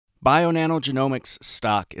Bionano Genomics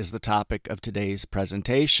stock is the topic of today's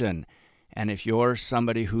presentation. And if you're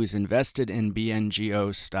somebody who's invested in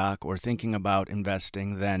BNGO stock or thinking about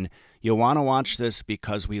investing, then you'll want to watch this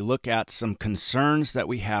because we look at some concerns that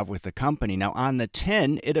we have with the company. Now, on the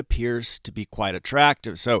tin, it appears to be quite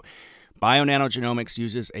attractive. So Bionano Genomics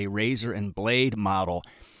uses a razor and blade model.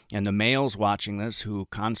 And the males watching this, who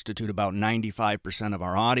constitute about 95% of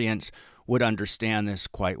our audience, would understand this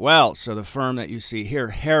quite well. So the firm that you see here,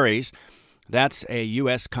 Harry's, that's a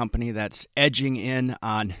U.S. company that's edging in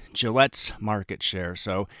on Gillette's market share.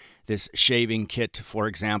 So this shaving kit, for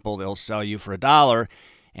example, they'll sell you for $1,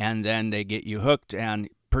 and then they get you hooked, and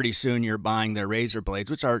pretty soon you're buying their razor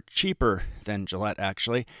blades, which are cheaper than Gillette,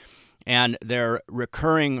 actually. And their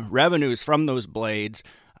recurring revenues from those blades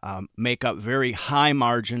make up very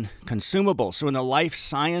high-margin consumables. So in the life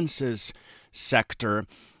sciences sector,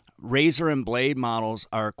 razor and blade models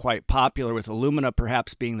are quite popular, with Illumina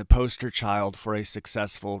perhaps being the poster child for a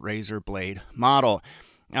successful razor blade model.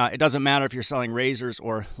 It doesn't matter if you're selling razors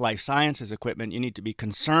or life sciences equipment, you need to be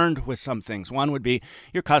concerned with some things. One would be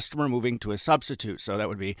your customer moving to a substitute. So that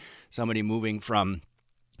would be somebody moving from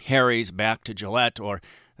Harry's back to Gillette, or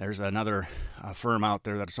there's another firm out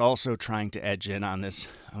there that's also trying to edge in on this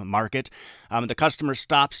market. The customer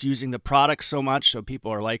stops using the product so much, so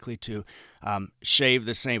people are likely to shave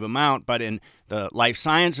the same amount. But in the life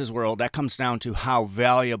sciences world, that comes down to how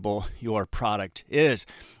valuable your product is.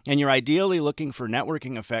 And you're ideally looking for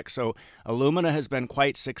networking effects. So Illumina has been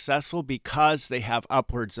quite successful because they have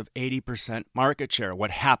upwards of 80% market share.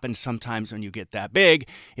 What happens sometimes when you get that big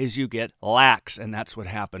is you get lax, and that's what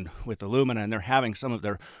happened with Illumina, and they're having some of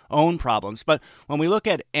their own problems. But when we look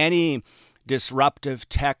at any disruptive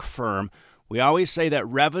tech firm, we always say that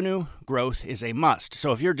revenue growth is a must.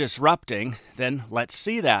 So if you're disrupting, then let's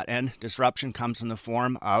see that. And disruption comes in the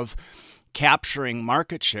form of capturing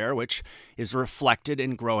market share, which is reflected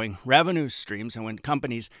in growing revenue streams. And when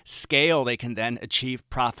companies scale, they can then achieve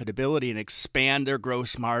profitability and expand their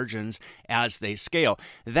gross margins as they scale.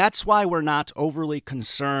 That's why we're not overly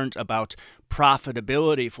concerned about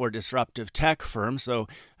profitability for disruptive tech firms. So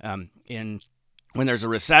when there's a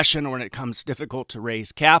recession or when it becomes difficult to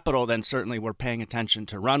raise capital, then certainly we're paying attention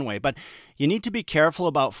to runway. But you need to be careful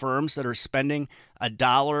about firms that are spending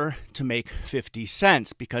 $1 to make 50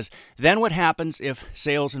 cents, because then what happens if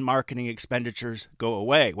sales and marketing expenditures go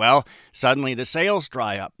away? Well, suddenly the sales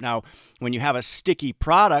dry up. Now, when you have a sticky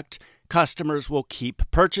product, customers will keep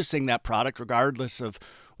purchasing that product regardless of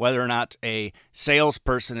whether or not a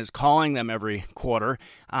salesperson is calling them every quarter.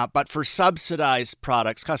 But for subsidized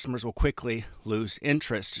products, customers will quickly lose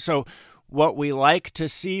interest. So what we like to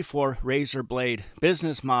see for razor blade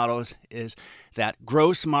business models is that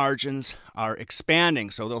gross margins are expanding.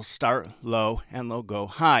 So they'll start low and they'll go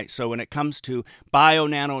high. So when it comes to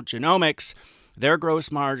Bionano Genomics, their gross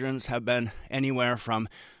margins have been anywhere from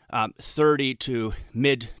 30 to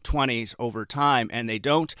mid-20s over time, and they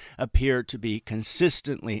don't appear to be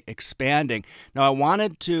consistently expanding. Now, I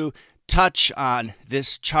wanted to touch on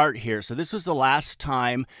this chart here. So this was the last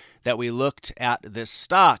time that we looked at this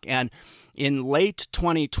stock, and in late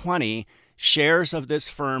 2020, shares of this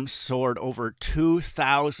firm soared over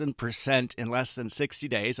 2,000% in less than 60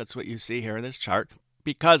 days. That's what you see here in this chart,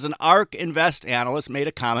 because an ARK Invest analyst made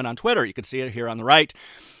a comment on Twitter. You can see it here on the right.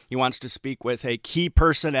 He wants to speak with a key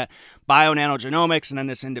person at Bionano Genomics, and then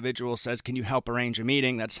this individual says, can you help arrange a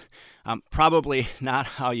meeting? That's probably not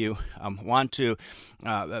how you want to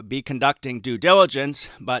be conducting due diligence,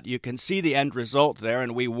 but you can see the end result there,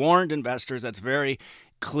 and we warned investors that's very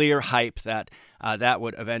clear hype that that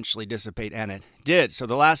would eventually dissipate, and it did. So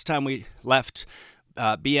the last time we left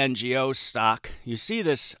BNGO stock, you see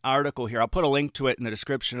this article here. I'll put a link to it in the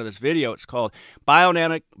description of this video. It's called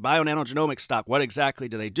Bionano Genomics stock. What exactly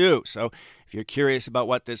do they do? So if you're curious about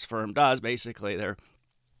what this firm does, basically they're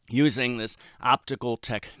using this optical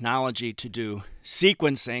technology to do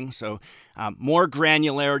sequencing, so more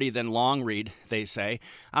granularity than long read, they say.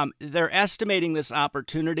 They're estimating this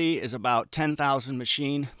opportunity is about 10,000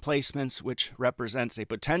 machine placements, which represents a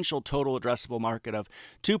potential total addressable market of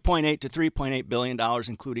 $2.8 to $3.8 billion,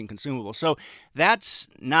 including consumables. So that's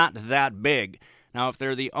not that big. Now, if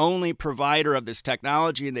they're the only provider of this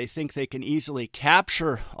technology and they think they can easily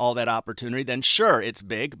capture all that opportunity, then sure, it's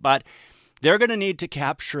big, but they're going to need to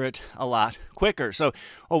capture it a lot quicker. So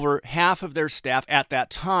over half of their staff at that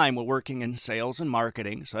time were working in sales and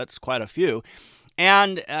marketing, so that's quite a few.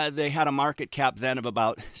 And they had a market cap then of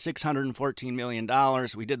about $614 million.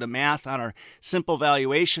 We did the math on our simple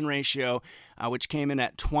valuation ratio, which came in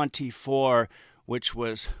at 24. which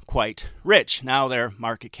was quite rich. Now their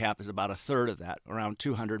market cap is about a third of that, around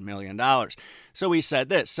 $200 million. So we said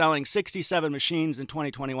this, selling 67 machines in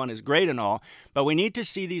 2021 is great and all, but we need to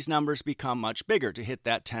see these numbers become much bigger to hit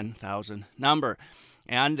that 10,000 number.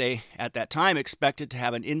 And they, at that time, expected to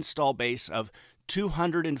have an install base of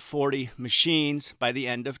 240 machines by the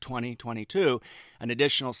end of 2022. An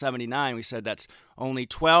additional 79, we said that's only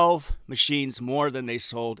 12 machines more than they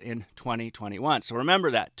sold in 2021. So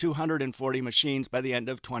remember that, 240 machines by the end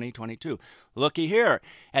of 2022. Looky here,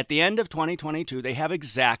 at the end of 2022, they have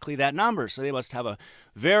exactly that number. So they must have a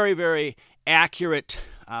very, very accurate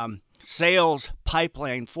sales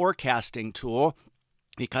pipeline forecasting tool,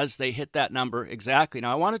 because they hit that number exactly.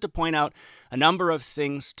 Now, I wanted to point out a number of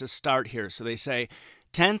things to start here. So they say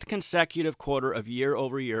 10th consecutive quarter of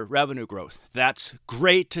year-over-year revenue growth. That's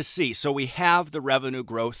great to see. So we have the revenue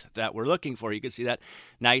growth that we're looking for. You can see that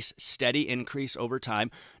nice, steady increase over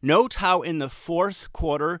time. Note how in the fourth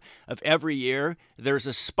quarter of every year, there's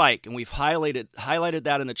a spike, and we've highlighted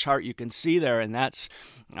that in the chart you can see there, and that's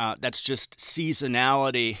just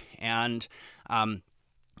seasonality, and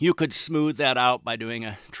you could smooth that out by doing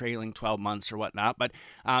a trailing 12 months or whatnot, but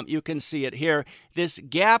you can see it here. This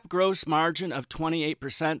GAAP gross margin of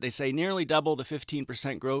 28%, they say nearly double the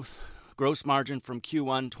 15% gross margin from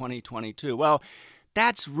Q1 2022. Well,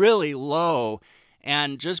 that's really low,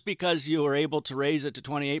 and just because you were able to raise it to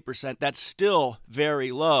 28%, that's still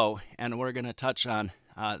very low, and we're going to touch on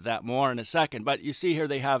that more in a second. But you see here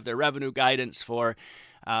they have their revenue guidance for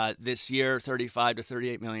this year, $35 to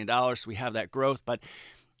 $38 million. So we have that growth, but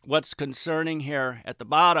what's concerning here at the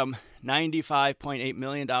bottom, $95.8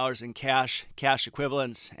 million in cash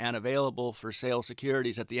equivalents, and available for sale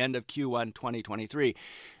securities at the end of Q1 2023.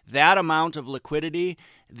 That amount of liquidity,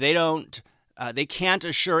 they can't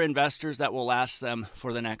assure investors that will last them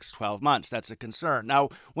for the next 12 months. That's a concern. Now,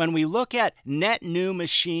 when we look at net new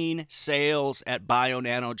machine sales at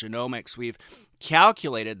Bionano Genomics, we've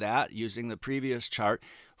calculated that using the previous chart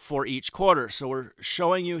for each quarter. So we're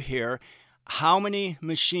showing you here how many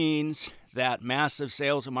machines that massive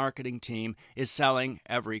sales and marketing team is selling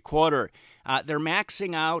every quarter. They're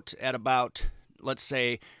maxing out at about, let's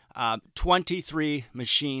say, 23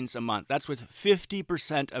 machines a month. That's with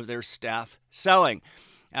 50% of their staff selling.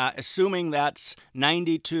 Assuming that's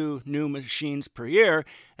 92 new machines per year,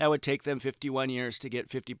 that would take them 51 years to get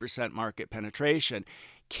 50% market penetration.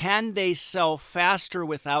 Can they sell faster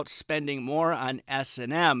without spending more on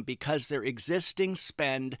S&M because their existing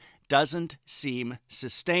spend doesn't seem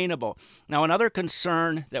sustainable? Now, another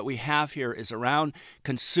concern that we have here is around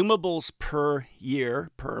consumables per year,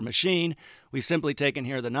 per machine. We've simply taken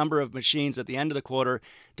here the number of machines at the end of the quarter,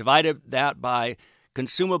 divided that by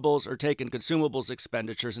consumables, or taken consumables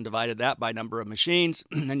expenditures and divided that by number of machines,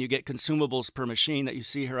 and then you get consumables per machine that you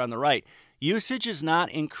see here on the right. Usage is not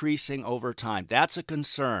increasing over time. That's a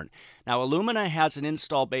concern. Now, Illumina has an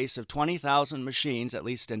install base of 20,000 machines, at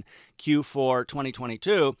least in Q4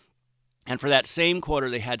 2022, and for that same quarter,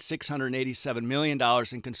 they had $687 million in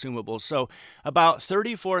consumables, so about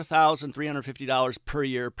 $34,350 per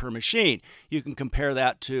year per machine. You can compare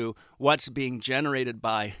that to what's being generated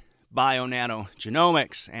by Bionano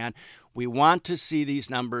Genomics, and we want to see these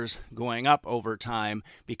numbers going up over time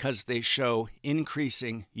because they show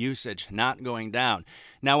increasing usage, not going down.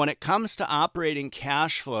 Now, when it comes to operating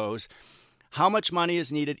cash flows, how much money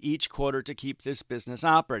is needed each quarter to keep this business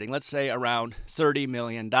operating? Let's say around $30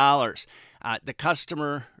 million. The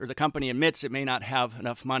customer or the company admits it may not have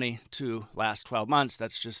enough money to last 12 months.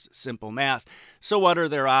 That's just simple math. So what are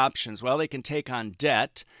their options? Well, they can take on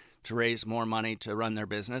debt to raise more money to run their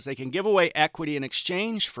business. They can give away equity in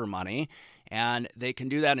exchange for money, and they can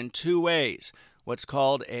do that in two ways. What's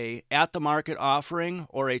called a at-the-market offering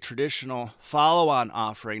or a traditional follow-on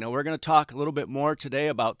offering. Now, we're going to talk a little bit more today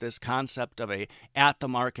about this concept of a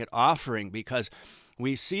at-the-market offering because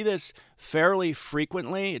we see this fairly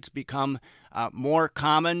frequently. It's become more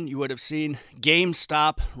common. You would have seen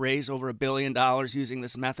GameStop raise over $1 billion using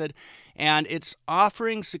this method, and it's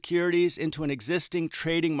offering securities into an existing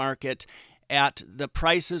trading market at the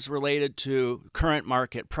prices related to current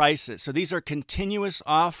market prices. So these are continuous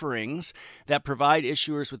offerings that provide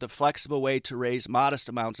issuers with a flexible way to raise modest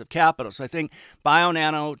amounts of capital. So I think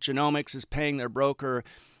Bionano Genomics is paying their broker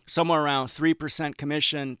somewhere around 3%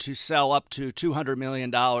 commission to sell up to $200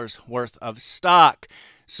 million worth of stock.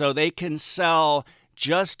 So they can sell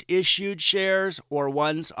just issued shares or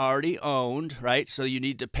ones already owned, right? So you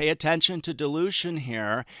need to pay attention to dilution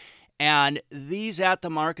here. And these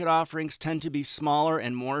at-the-market offerings tend to be smaller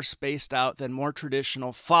and more spaced out than more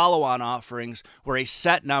traditional follow-on offerings where a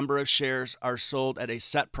set number of shares are sold at a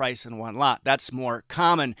set price in one lot. That's more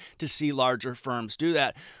common to see larger firms do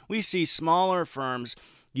that. We see smaller firms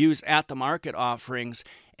use at-the-market offerings,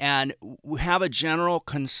 and we have a general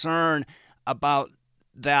concern about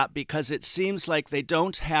that because it seems like they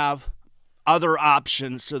don't have other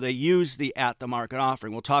options, so they use the at-the-market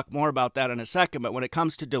offering. We'll talk more about that in a second, but when it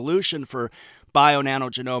comes to dilution for Bionano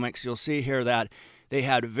Genomics, you'll see here that they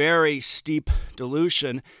had very steep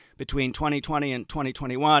dilution between 2020 and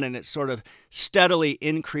 2021, and it's sort of steadily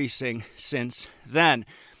increasing since then.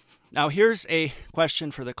 Now, here's a question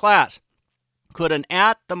for the class. Could an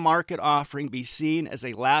at-the-market offering be seen as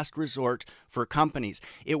a last resort for companies?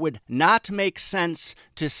 It would not make sense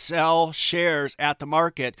to sell shares at the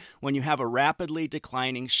market when you have a rapidly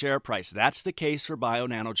declining share price. That's the case for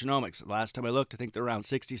Bionano Genomics. Last time I looked, I think they're around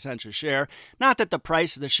 60 cents a share. Not that the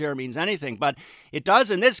price of the share means anything, but it does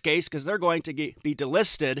in this case because they're going to be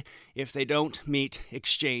delisted if they don't meet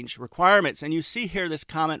exchange requirements. And you see here this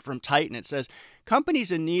comment from Titan. It says,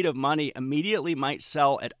 companies in need of money immediately might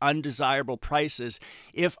sell at undesirable prices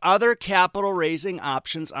if other capital raising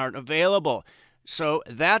options aren't available. So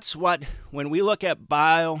that's what, when we look at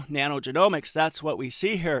Bionano Genomics, that's what we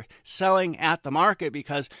see here, selling at the market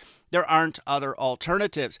because there aren't other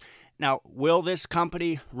alternatives. Now, will this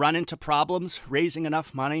company run into problems raising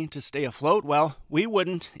enough money to stay afloat? Well, we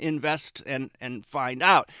wouldn't invest and find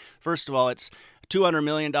out. First of all, it's $200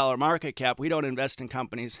 million market cap. We don't invest in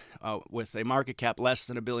companies with a market cap less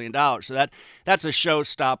than $1 billion. So that's a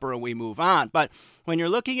showstopper and we move on. But when you're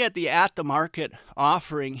looking at the at-the-market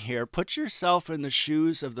offering here, put yourself in the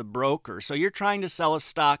shoes of the broker. So you're trying to sell a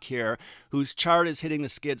stock here whose chart is hitting the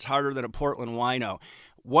skids harder than a Portland wino.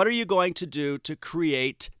 What are you going to do to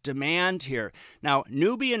create demand here? Now,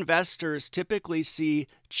 newbie investors typically see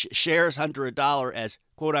shares under $1 as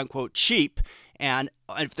quote-unquote cheap. And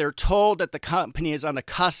if they're told that the company is on the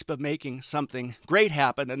cusp of making something great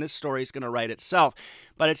happen, then this story is going to write itself.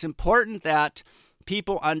 But it's important that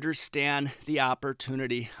people understand the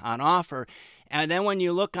opportunity on offer. And then when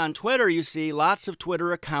you look on Twitter, you see lots of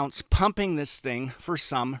Twitter accounts pumping this thing for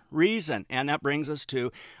some reason. And that brings us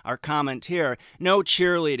to our comment here. No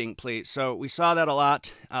cheerleading, please. So we saw that a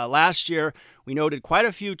lot last year. We noted quite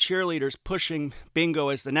a few cheerleaders pushing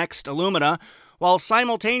BNGO as the next Illumina, while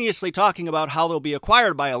simultaneously talking about how they'll be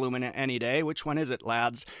acquired by Illumina any day. Which one is it,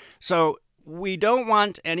 lads? So we don't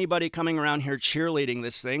want anybody coming around here cheerleading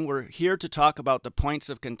this thing. We're here to talk about the points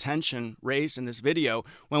of contention raised in this video.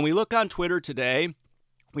 When we look on Twitter today,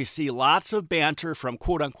 we see lots of banter from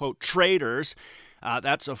quote-unquote traders.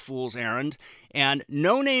 That's a fool's errand. And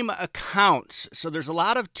no-name accounts. So there's a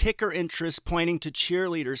lot of ticker interest pointing to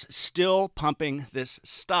cheerleaders still pumping this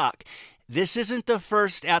stock. This isn't the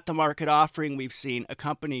first at-the-market offering we've seen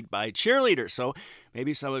accompanied by cheerleaders. So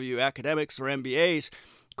maybe some of you academics or MBAs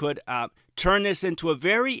could turn this into a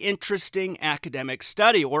very interesting academic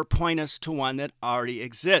study or point us to one that already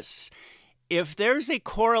exists. If there's a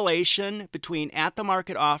correlation between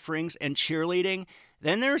at-the-market offerings and cheerleading,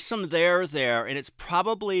 then there's some there, and it's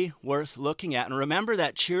probably worth looking at. And remember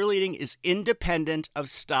that cheerleading is independent of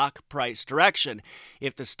stock price direction.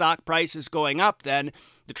 If the stock price is going up, then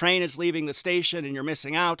the train is leaving the station and you're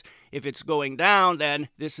missing out. If it's going down, then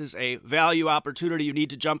this is a value opportunity. You need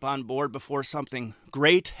to jump on board before something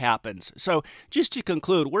great happens. So just to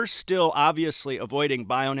conclude, we're still obviously avoiding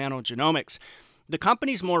Bionano Genomics. The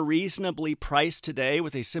company's more reasonably priced today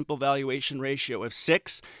with a simple valuation ratio of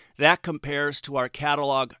 6. That compares to our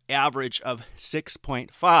catalog average of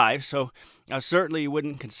 6.5. So certainly you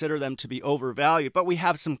wouldn't consider them to be overvalued, but we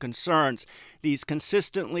have some concerns. These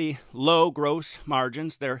consistently low gross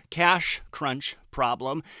margins, their cash crunch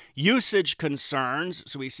problem, usage concerns,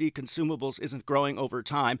 so we see consumables isn't growing over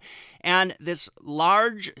time, and this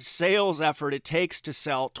large sales effort it takes to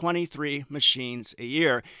sell 23 machines a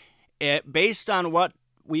year. Based on what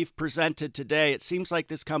we've presented today, it seems like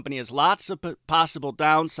this company has lots of possible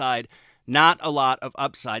downside, not a lot of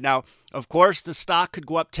upside. Now, of course, the stock could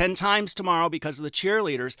go up 10 times tomorrow because of the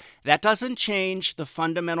cheerleaders. That doesn't change the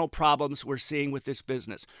fundamental problems we're seeing with this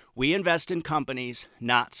business. We invest in companies,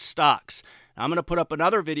 not stocks. Now, I'm going to put up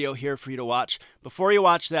another video here for you to watch. Before you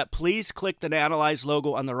watch that, please click the Nanalyze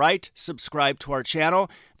logo on the right, subscribe to our channel,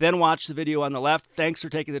 then watch the video on the left. Thanks for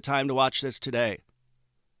taking the time to watch this today.